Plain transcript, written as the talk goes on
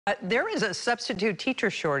There is a substitute teacher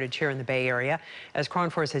shortage here in the Bay Area. As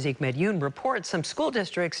KRON 4's Hazik Medyoun reports, some school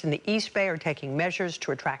districts in the East Bay are taking measures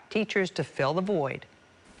to attract teachers to fill the void.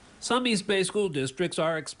 Some East Bay school districts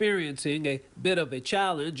are experiencing a bit of a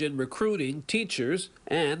challenge in recruiting teachers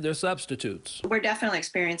and their substitutes. We're definitely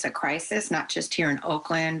experiencing a crisis, not just here in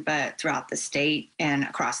Oakland, but throughout the state and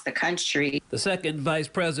across the country. The second vice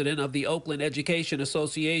president of the Oakland Education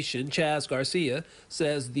Association, Chaz Garcia,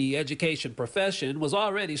 says the education profession was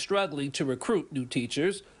already struggling to recruit new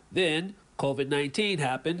teachers. Then COVID-19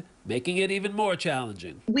 happened, making it even more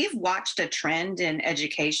challenging. We've watched a trend in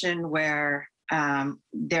education where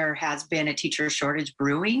there has been a teacher shortage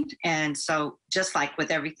brewing. And so just like with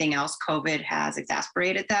everything else, COVID has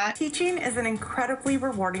exacerbated that. Teaching is an incredibly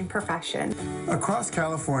rewarding profession. Across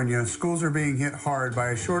California, schools are being hit hard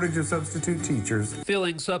by a shortage of substitute teachers.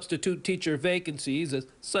 Filling substitute teacher vacancies is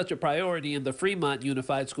such a priority in the Fremont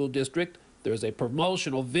Unified School District. There's a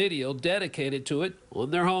promotional video dedicated to it on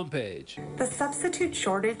their homepage. The substitute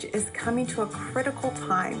shortage is coming to a critical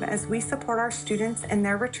time as we support our students in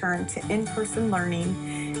their return to in-person learning.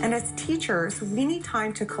 And as teachers, we need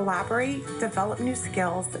time to collaborate, develop new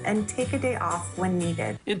skills, and take a day off when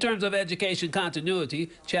needed. In terms of education continuity,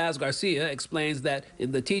 Chaz Garcia explains that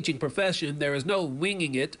in the teaching profession, there is no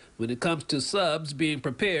winging it when it comes to subs being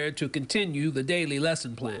prepared to continue the daily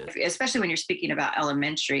lesson plan. Especially when you're speaking about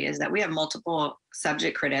elementary, is that we have multiple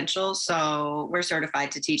subject credentials, so we're certified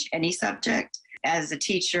to teach any subject. As a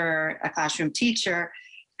teacher, a classroom teacher,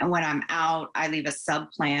 and when I'm out, I leave a sub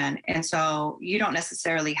plan, and so you don't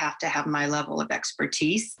necessarily have to have my level of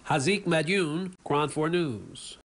expertise. Hazik Medyoun, KRON 4 News.